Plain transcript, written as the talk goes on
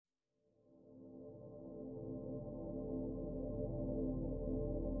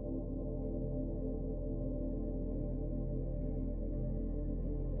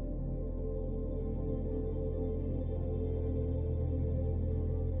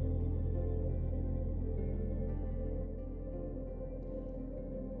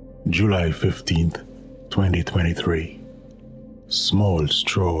July 15th, 2023. Small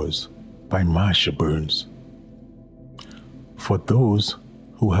Straws by MARSHA Burns. For those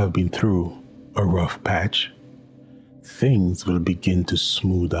who have been through a rough patch, things will begin to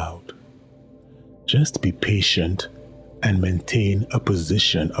smooth out. Just be patient and maintain a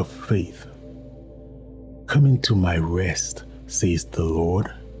position of faith. Come into my rest, says the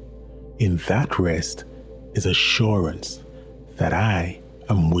Lord. In that rest is assurance that I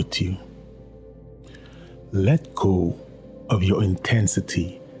am with you. Let go of your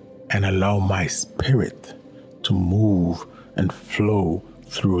intensity and allow my spirit to move and flow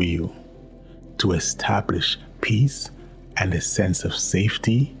through you to establish peace and a sense of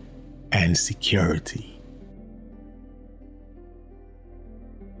safety and security.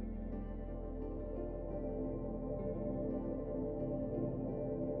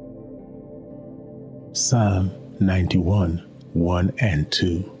 Psalm 91, 1 and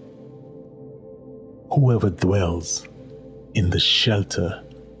 2. Whoever dwells in the shelter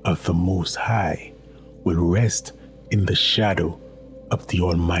of the Most High will rest in the shadow of the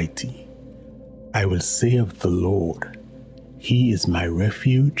Almighty. I will say of the Lord, He is my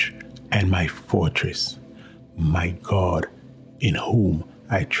refuge and my fortress, my God in whom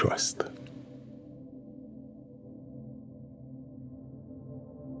I trust.